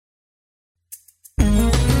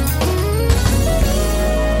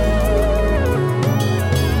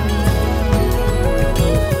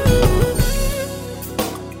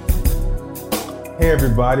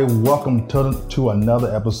everybody. Welcome to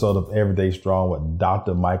another episode of Everyday Strong with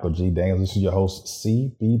Dr. Michael G. Daniels. This is your host,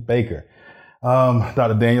 C.B. Baker.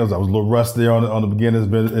 Dr. Daniels, I was a little rusty on the beginning.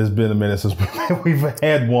 It's been a minute since we've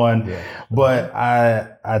had one. Yeah. But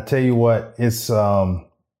I tell you what,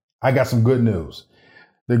 I got some good news.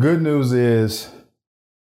 The good news is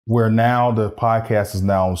the podcast is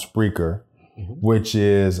now on Spreaker, which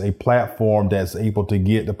is a platform that's able to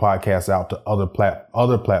get the podcast out to other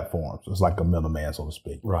platforms. It's like a middleman, so to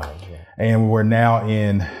speak. Right. And we're now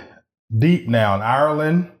deep in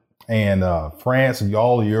Ireland and France and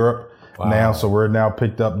all Europe now. So we're now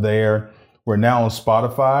picked up there. We're now on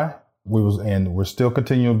Spotify. We're still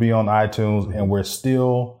continuing to be on iTunes, and we're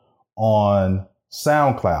still on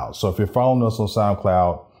SoundCloud. So if you're following us on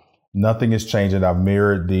SoundCloud, nothing is changing. I've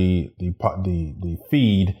mirrored the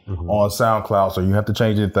feed on SoundCloud, so you have to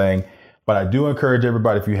change anything. But I do encourage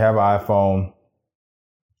everybody, if you have an iPhone,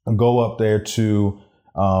 go up there to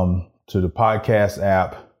the podcast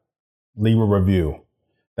app, leave a review.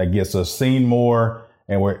 That gets us seen more,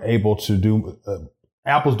 and we're able to do.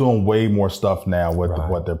 Apple's doing way more stuff now with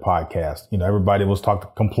what their podcast. You know, everybody was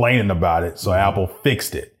complaining about it, so Apple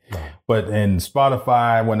fixed it. Right. But in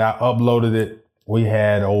Spotify, when I uploaded it, we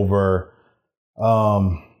had over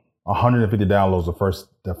 150 downloads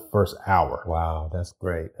the first hour. Wow, that's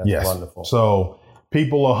great. That's wonderful. So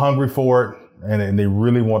people are hungry for it, and they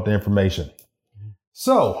really want the information.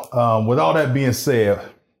 So with all that being said,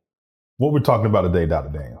 what we're talking about today, Dr.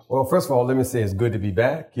 Daniels? Well, first of all, let me say it's good to be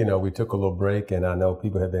back. You know, we took a little break, and I know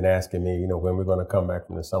people have been asking me, when we're going to come back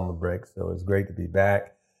from the summer break. So it's great to be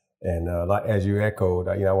back. And like as you echoed,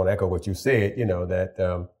 I want to echo what you said.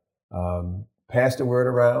 That. Pass the word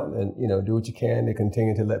around and, do what you can to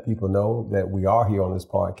continue to let people know that we are here on this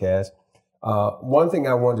podcast. One thing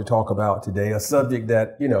I wanted to talk about today, a subject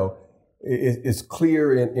that, is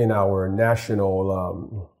clear in our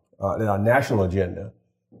national agenda,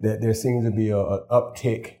 that there seems to be an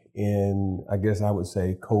uptick in, I guess I would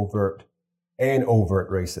say, covert and overt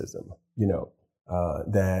racism,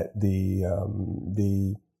 that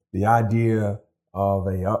the idea of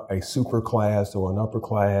a super class or an upper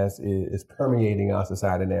class is permeating our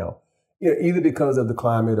society now, either because of the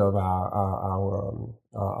climate of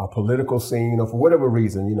our political scene or for whatever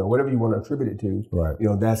reason, whatever you want to attribute it to, right.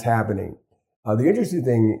 That's happening. The interesting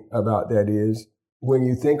thing about that is when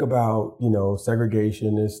you think about,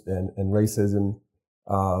 segregationists and racism,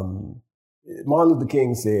 Martin Luther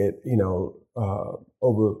King said,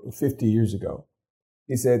 over 50 years ago,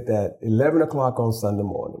 he said that 11 o'clock on Sunday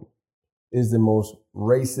morning is the most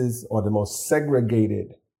racist or the most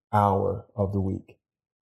segregated hour of the week.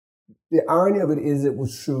 The irony of it is it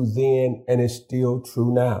was true then and it's still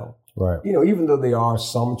true now. Right. Even though there are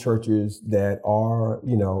some churches that are,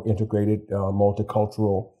 integrated,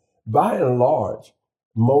 multicultural, by and large,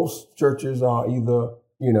 most churches are either,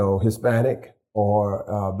 Hispanic or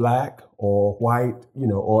Black or white,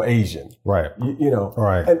 or Asian. Right.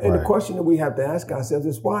 Right. And the question that we have to ask ourselves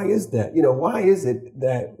is, why is that? Why is it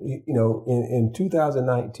that, in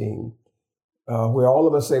 2019, where all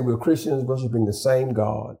of us say we're Christians worshiping the same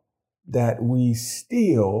God, that we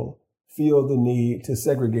still feel the need to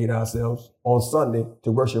segregate ourselves on Sunday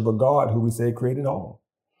to worship a God who we say created all?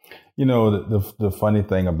 The funny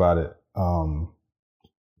thing about it,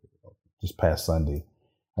 this past Sunday,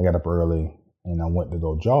 I got up early and I went to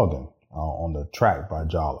go jogging on the track by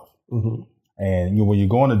Jolliffe. Mm-hmm. And when you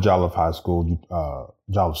go into Jolliffe High School,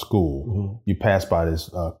 Jolliffe School, you pass by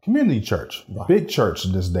this community church, big church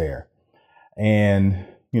that's there. And,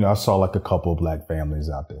 I saw like a couple of Black families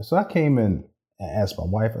out there. So I came in and asked my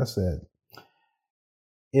wife, I said,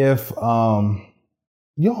 if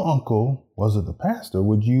your uncle wasn't the pastor,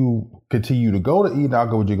 would you continue to go to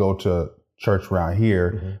Enoch or would you go to church around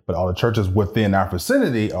here? But all the churches within our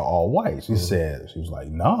vicinity are all white. She was like,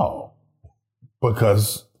 no,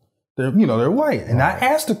 because they're white. And I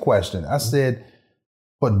asked the question, I said,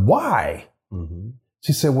 but why?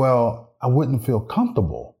 She said, well, I wouldn't feel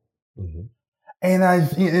comfortable. And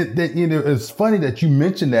it's funny that you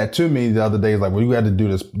mentioned that to me the other day. Like, well, you had to do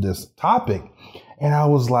this topic. And I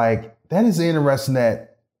was like, that is interesting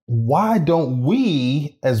that why don't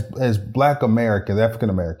we as Black Americans, African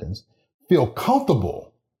Americans, feel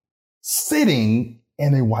comfortable sitting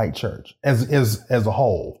in a white church as a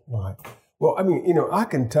whole? Right. Well, I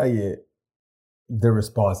can tell you the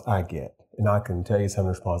response I get, and I can tell you some of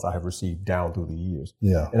the response I have received down through the years.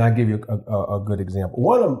 Yeah. And I give you a good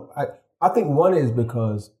example. I think one is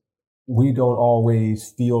because we don't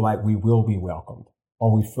always feel like we will be welcomed,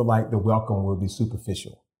 or we feel like the welcome will be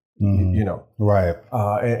superficial. Right.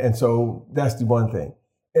 And so that's the one thing.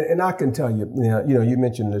 And I can tell you, you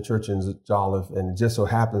mentioned the church in Jolliffe, and it just so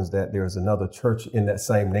happens that there's another church in that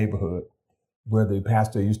same neighborhood where the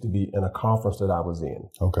pastor used to be in a conference that I was in.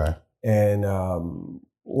 Okay. And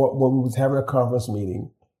when we was having a conference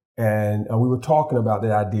meeting, and we were talking about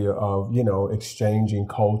the idea of, exchanging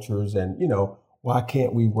cultures and, why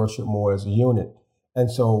can't we worship more as a unit? And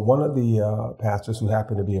so one of the pastors who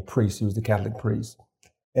happened to be a priest, he was the Catholic priest,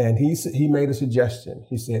 and he made a suggestion.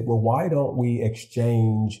 He said, well, why don't we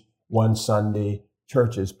exchange one Sunday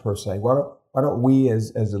churches per se? Why don't we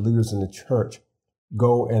as the leaders in the church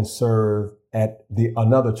go and serve at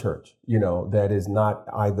another church, that is not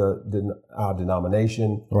either our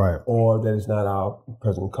denomination, right, or that is not our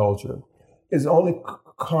present culture? His only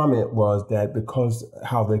comment was that because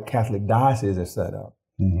how the Catholic diocese is set up,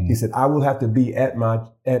 mm-hmm. he said, I will have to be at my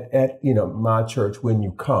church when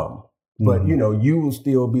you come, but mm-hmm. You will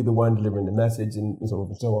still be the one delivering the message and so on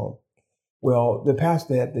and so on. Well, the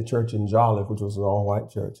pastor at the church in Jolliffe, which was an all-white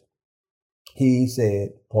church, he said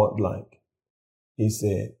point blank, he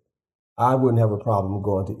said, I wouldn't have a problem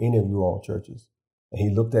going to any of you all churches. And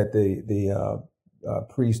he looked at the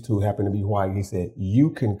priest who happened to be white. He said,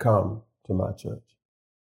 you can come to my church.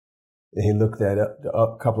 And he looked at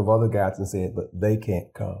a couple of other guys and said, but they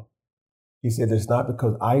can't come. He said, it's not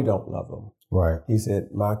because I don't love them. Right. He said,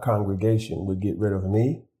 my congregation would get rid of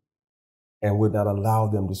me and would not allow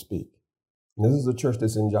them to speak. And this is a church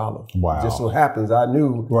that's in Jolliffe. Wow. It just so happens I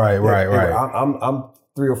knew. Right. I'm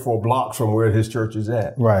 3 or 4 blocks from where his church is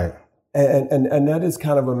at. Right. And that is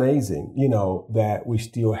kind of amazing, that we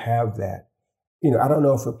still have that. I don't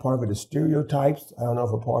know if a part of it is stereotypes. I don't know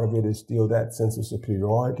if a part of it is still that sense of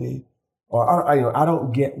superiority, or I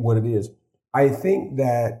don't get what it is. I think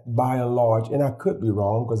that by and large, and I could be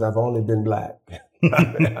wrong because I've only been black.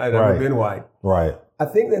 I've never been white. Right. I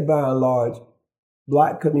think that by and large,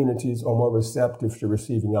 Black communities are more receptive to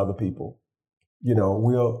receiving other people.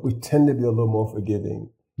 We tend to be a little more forgiving.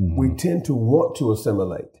 Mm-hmm. We tend to want to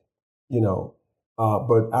assimilate.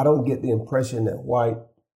 But I don't get the impression that white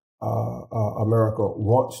America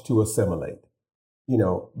wants to assimilate.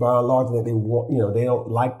 By and large, they want, they don't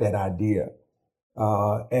like that idea.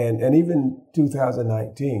 And even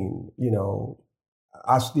 2019,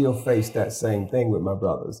 I still face that same thing with my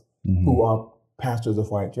brothers mm-hmm. who are pastors of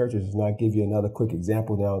white churches. And I'll give you another quick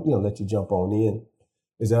example now, let you jump on in,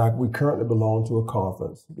 is that we currently belong to a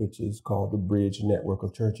conference, which is called the Bridge Network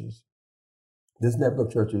of Churches. This network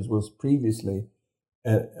of churches was previously,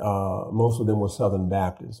 most of them were Southern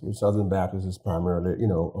Baptists, which Southern Baptists is primarily, a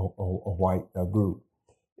white group.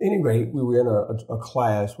 At any rate, we were in a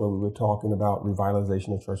class where we were talking about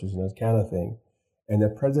revitalization of churches and that kind of thing. And the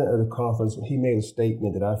president of the conference, he made a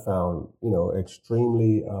statement that I found,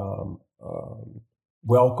 extremely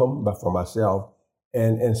welcome for myself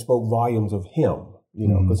and spoke volumes of him,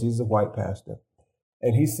 because mm-hmm. he's a white pastor.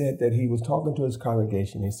 And he said that he was talking to his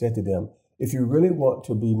congregation. He said to them, if you really want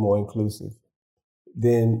to be more inclusive,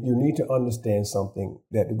 then you need to understand something,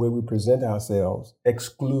 that the way we present ourselves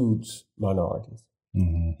excludes minorities.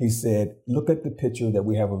 Mm-hmm. He said, look at the picture that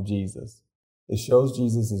we have of Jesus. It shows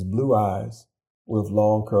Jesus as blue eyes with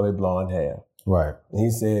long curly blonde hair. Right. And he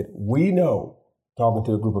said, we know, talking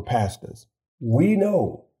to a group of pastors, we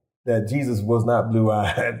know that Jesus was not blue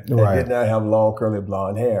eyed and did not have long curly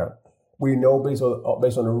blonde hair. We know based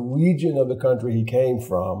on the region of the country he came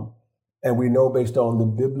from, and we know based on the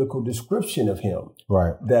biblical description of him,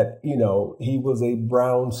 that, he was a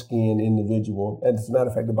brown-skinned individual. And as a matter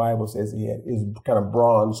of fact, the Bible says he is kind of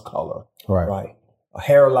bronze color, right? A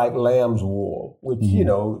hair like lamb's wool, which,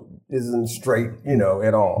 mm-hmm. Isn't straight,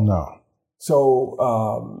 at all. No.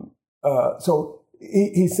 So, so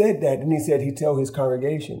he said that, and he said he'd tell his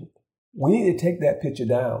congregation, we need to take that picture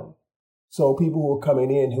down. So people who are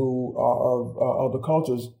coming in who are of other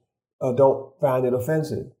cultures don't find it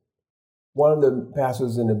offensive. One of the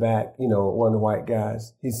pastors in the back, one of the white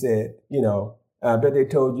guys, he said, I bet they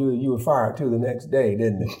told you you were fired too the next day,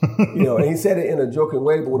 didn't they? And he said it in a joking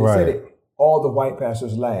way, but when he said it, all the white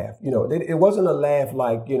pastors laughed. It wasn't a laugh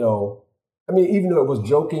like, even though it was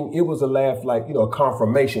joking, it was a laugh like, a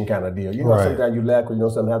confirmation kind of deal. Sometimes you laugh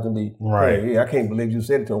because something happens to be, hey, I can't believe you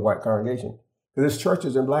said it to a white congregation. Because there's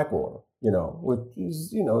churches in Blackwater, which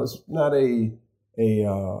is, it's not a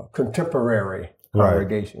contemporary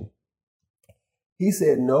congregation. He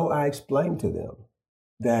said, no, I explained to them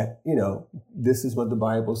that, this is what the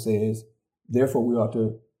Bible says. Therefore, we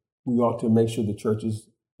ought to make sure the church is,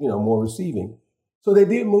 more receiving. So they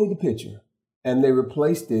did move the picture, and they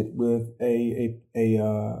replaced it with a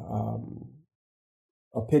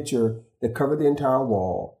picture that covered the entire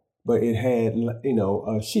wall, but it had,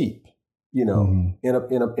 a sheep, mm-hmm.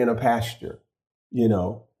 in a pasture.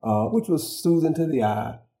 which was soothing to the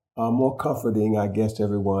eye, more comforting, I guess, to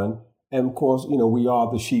everyone. And of course, we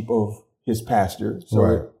are the sheep of his pasture. So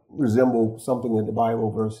Right. it resembles something that the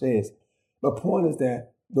Bible verse says. The point is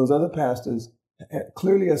that those other pastors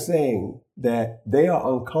clearly are saying that they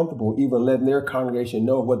are uncomfortable even letting their congregation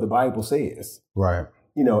know what the Bible says. Right.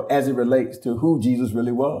 As it relates to who Jesus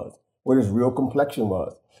really was, what his real complexion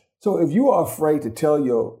was. So if you are afraid to tell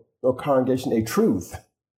your congregation a truth,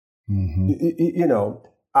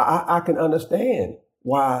 I can understand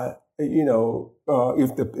why,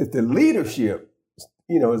 if the leadership,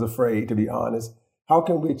 is afraid, to be honest, how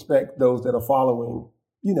can we expect those that are following,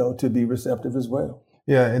 to be receptive as well?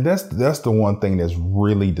 Yeah, and that's the one thing that's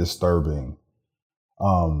really disturbing,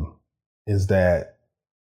 is that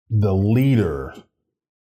the leader,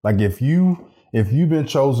 like if you've been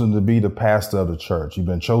chosen to be the pastor of the church, you've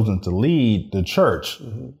been chosen to lead the church,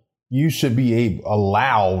 you should be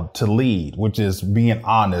allowed to lead, which is being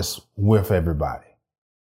honest with everybody.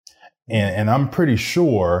 And I'm pretty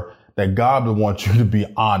sure that God would want you to be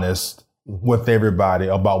honest with everybody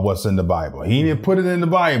about what's in the Bible. He didn't put it in the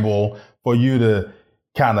Bible for you to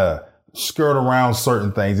kind of skirt around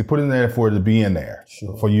certain things. He put it in there for it to be in there,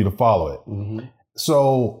 for you to follow it.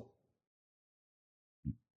 So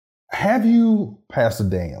have you, Pastor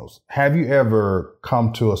Daniels, have you ever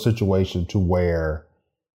come to a situation to where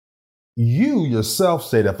you yourself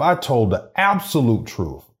said, if I told the absolute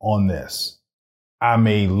truth on this, I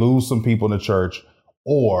may lose some people in the church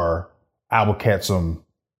or I will catch some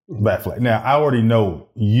bad flag? Now, I already know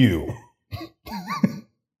you.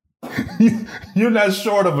 You're not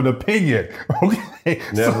short of an opinion. Okay?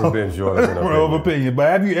 Never been short of an opinion. But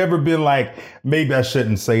have you ever been like, maybe I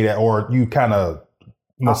shouldn't say that, or you kind of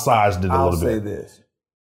massaged it a little bit? I'll say this.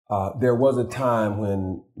 There was a time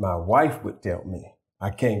when my wife would tell me,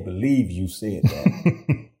 I can't believe you said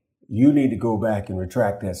that. You need to go back and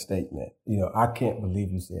retract that statement. I can't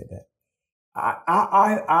believe you said that.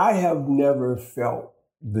 I have never felt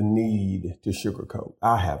the need to sugarcoat.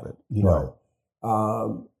 I haven't,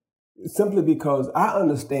 simply because I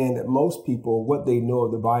understand that most people, what they know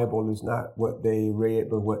of the Bible is not what they read,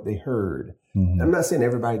 but what they heard. I'm not saying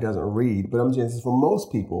everybody doesn't read, but I'm just, for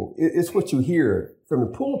most people, it's what you hear from the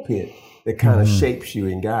pulpit that kind of shapes you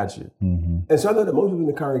and guides you. And so I know that most people in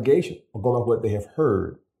the congregation are going off what they have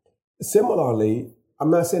heard. Similarly, I'm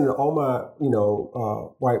not saying that all my,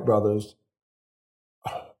 white brothers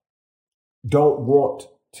don't want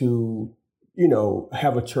to,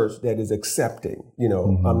 have a church that is accepting.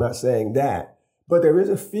 I'm not saying that, but there is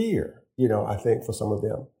a fear, I think, for some of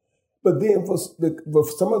them. But then for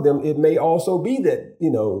some of them, it may also be that,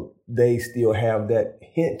 they still have that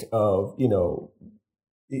hint of,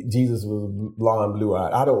 Jesus was blonde,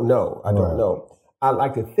 blue-eyed. I don't know. I don't know. I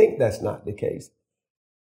like to think that's not the case.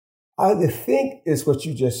 I think it's what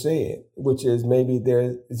you just said, which is maybe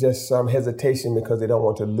there's just some hesitation because they don't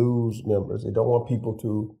want to lose members. They don't want people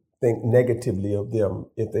to think negatively of them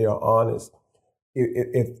if they are honest,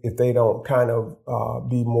 if they don't kind of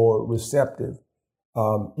be more receptive.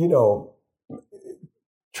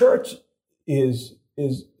 Church is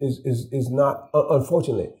not,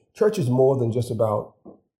 unfortunately, church is more than just about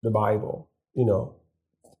the Bible,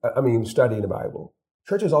 studying the Bible.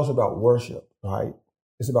 Church is also about worship, right?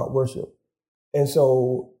 It's about worship. And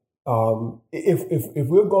so if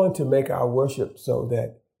we're going to make our worship so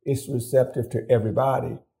that it's receptive to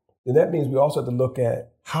everybody, then that means we also have to look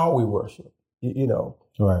at how we worship,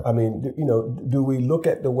 Right. Do we look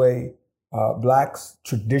at the way blacks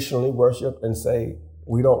traditionally worship and say,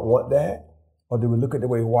 we don't want that? Or do we look at the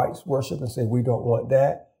way whites worship and say, we don't want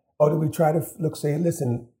that? Or do we try to say,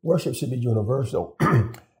 listen, worship should be universal?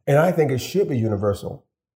 And I think it should be universal.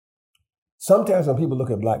 Sometimes when people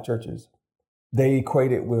look at black churches, they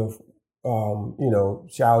equate it with,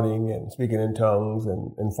 shouting and speaking in tongues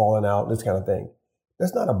and falling out, this kind of thing.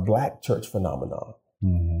 That's not a black church phenomenon.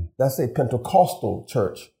 That's a Pentecostal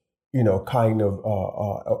church, kind of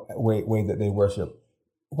way that they worship.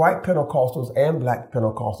 White Pentecostals and black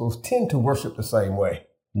Pentecostals tend to worship the same way.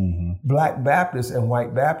 Black Baptists and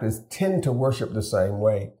white Baptists tend to worship the same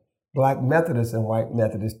way. Black Methodists and white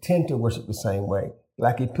Methodists tend to worship the same way.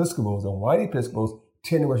 Black Episcopals and white Episcopals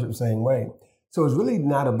tend to worship the same way. So it's really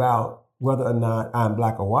not about whether or not I'm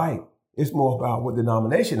black or white. It's more about what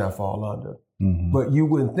denomination I fall under. But you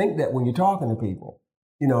wouldn't think that when you're talking to people,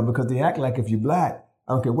 because they act like if you're black,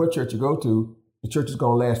 I don't care what church you go to, the church is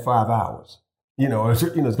going to last 5 hours. It's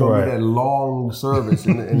going to be that long service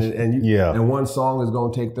and one song is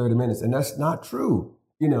going to take 30 minutes. And that's not true.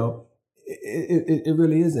 It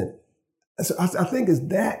really isn't. So I think it's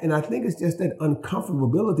that. And I think it's just that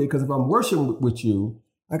uncomfortability, because if I'm worshiping with you,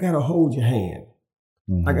 I got to hold your hand.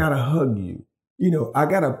 Mm-hmm. I gotta hug you. I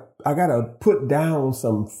gotta put down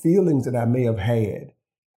some feelings that I may have had.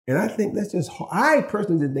 And I think I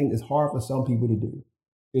personally think it's hard for some people to do.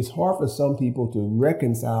 It's hard for some people to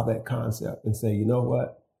reconcile that concept and say, you know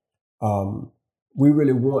what? We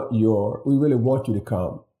really want you to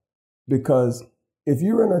come. Because if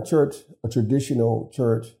you're in a traditional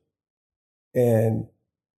church, and,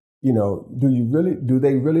 do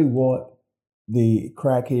they really want the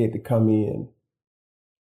crackhead to come in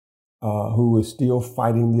who is still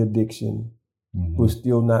fighting the addiction, mm-hmm. who's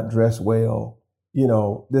still not dressed well,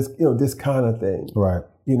 this kind of thing. Right.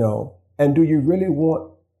 And do you really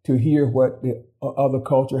want to hear what the other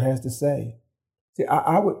culture has to say? See,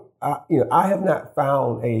 I have not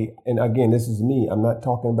found and again, this is me, I'm not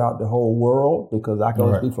talking about the whole world because I can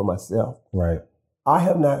only speak for myself. Right. I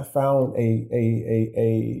have not found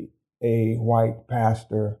a white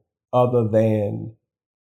pastor other than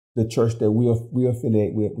the church that we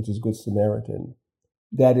affiliate with, which is Good Samaritan,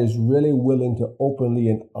 that is really willing to openly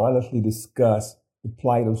and honestly discuss the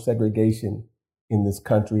plight of segregation in this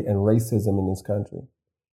country and racism in this country,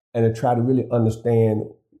 and to try to really understand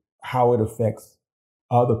how it affects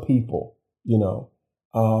other people, and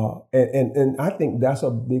I think that's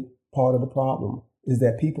a big part of the problem is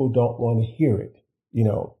that people don't want to hear it,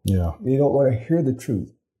 Yeah. They don't want to hear the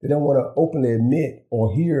truth. They don't want to openly admit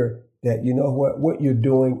or hear that, what you're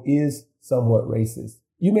doing is somewhat racist.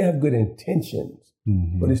 You may have good intentions,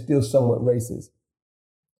 mm-hmm. but it's still somewhat racist.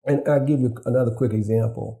 And I'll give you another quick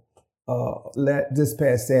example. This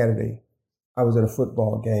past Saturday, I was at a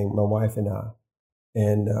football game, my wife and I,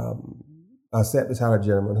 and I sat beside a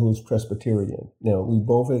gentleman who was Presbyterian. Now, we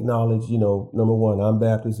both acknowledge, number one, I'm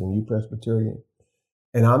Baptist and you Presbyterian.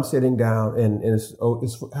 And I'm sitting down, and it's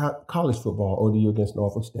college football, ODU against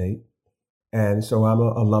Norfolk State. And so I'm an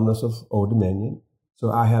alumnus of Old Dominion.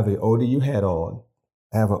 So I have an ODU hat on.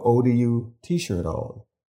 I have an ODU T-shirt on,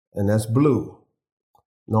 and that's blue.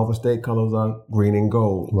 Norfolk State colors are green and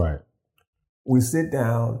gold. Right. We sit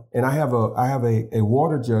down, and I have a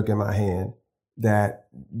water jug in my hand that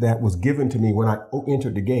was given to me when I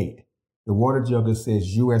entered the gate. The water jug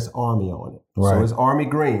says U.S. Army on it. Right. So it's Army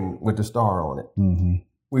green with the star on it. Mm-hmm.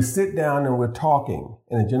 We sit down and we're talking,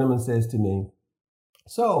 and the gentleman says to me,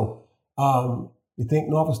 so, you think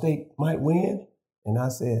Norfolk State might win? And I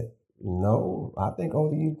said, no, I think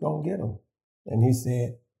ODU's going to get them. And he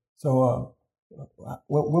said, so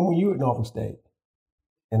when were you at Norfolk State?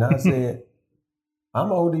 And I said,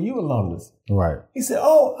 I'm an ODU alumnus. Right. He said,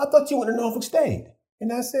 oh, I thought you went to Norfolk State.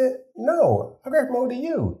 And I said, no, I got from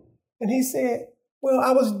ODU. And he said, well,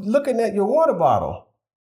 I was looking at your water bottle,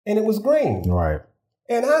 and it was green. Right.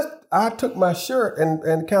 And I took my shirt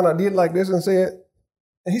and kind of did like this and said,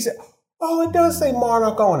 and he said, oh, it does say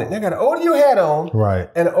Monarch on it. And I got an ODU hat on, right,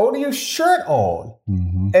 and an ODU shirt on.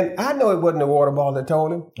 Mm-hmm. And I know it wasn't the water bottle that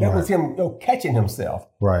told him. That was him catching himself.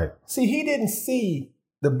 Right. See, he didn't see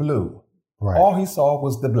the blue. Right. All he saw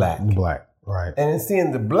was the black. The black. Right. And in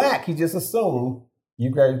seeing the black, he just assumed you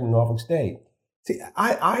guys from Norfolk State. See,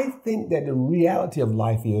 I think that the reality of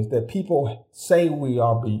life is that people say we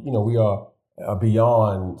are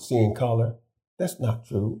beyond seeing color. That's not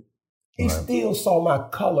true. He still saw my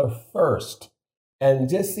color first. And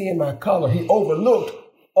just seeing my color, he overlooked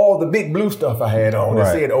all the big blue stuff I had on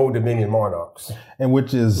that said Old Dominion Monarchs. And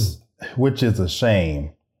which is a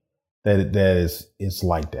shame that it's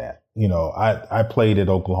like that. I played at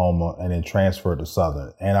Oklahoma and then transferred to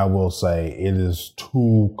Southern, and I will say it is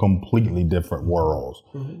two completely different worlds.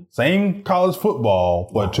 Mm-hmm. Same college football,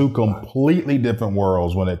 but two completely different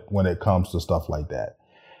worlds when it comes to stuff like that.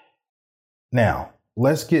 Now,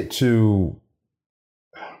 let's get to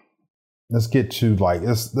let's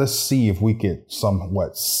see if we could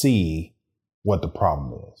somewhat see what the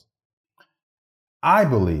problem is. I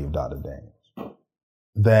believe, Dr. Daniels,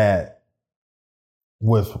 that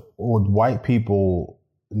with white people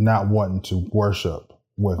not wanting to worship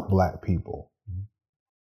with black people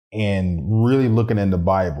and really looking in the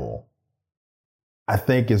Bible, I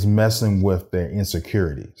think is messing with their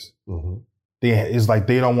insecurities. Mm-hmm. It's like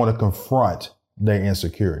they don't want to confront their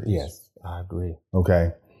insecurities. Yes, I agree.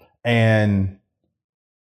 Okay. And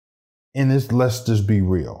let's just be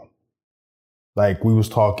real. Like we was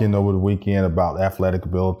talking over the weekend about athletic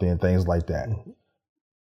ability and things like that. Mm-hmm.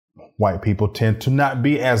 White people tend to not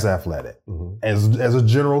be as athletic as a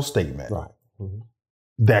general statement. Right. Mm-hmm.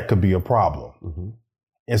 That could be a problem. Mm-hmm.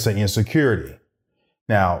 It's an insecurity.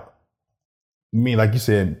 Now, me, like you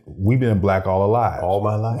said, we've been black all our lives. All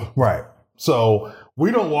my life. Right. So we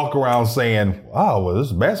don't walk around saying, oh, well, this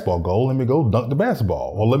is a basketball goal. Let me go dunk the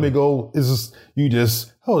basketball. Or let me go,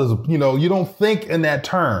 you don't think in that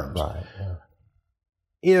terms. Right. Yeah.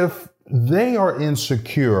 if they are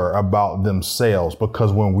insecure about themselves,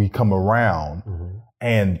 because when we come around,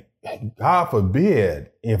 and God forbid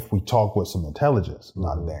if we talk with some intelligence,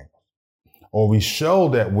 not Daniel, or we show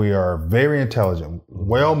that we are very intelligent,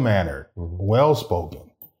 well-mannered,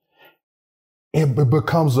 well-spoken, it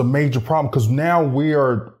becomes a major problem, because now we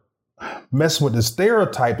are messing with the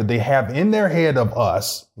stereotype that they have in their head of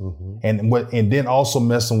us, and then also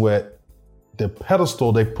messing with the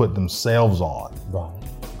pedestal they put themselves on. Right.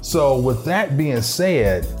 So with that being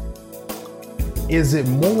said, is it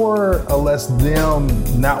more or less them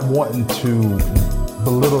not wanting to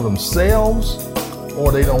belittle themselves,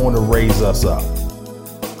 or they don't want to raise us up?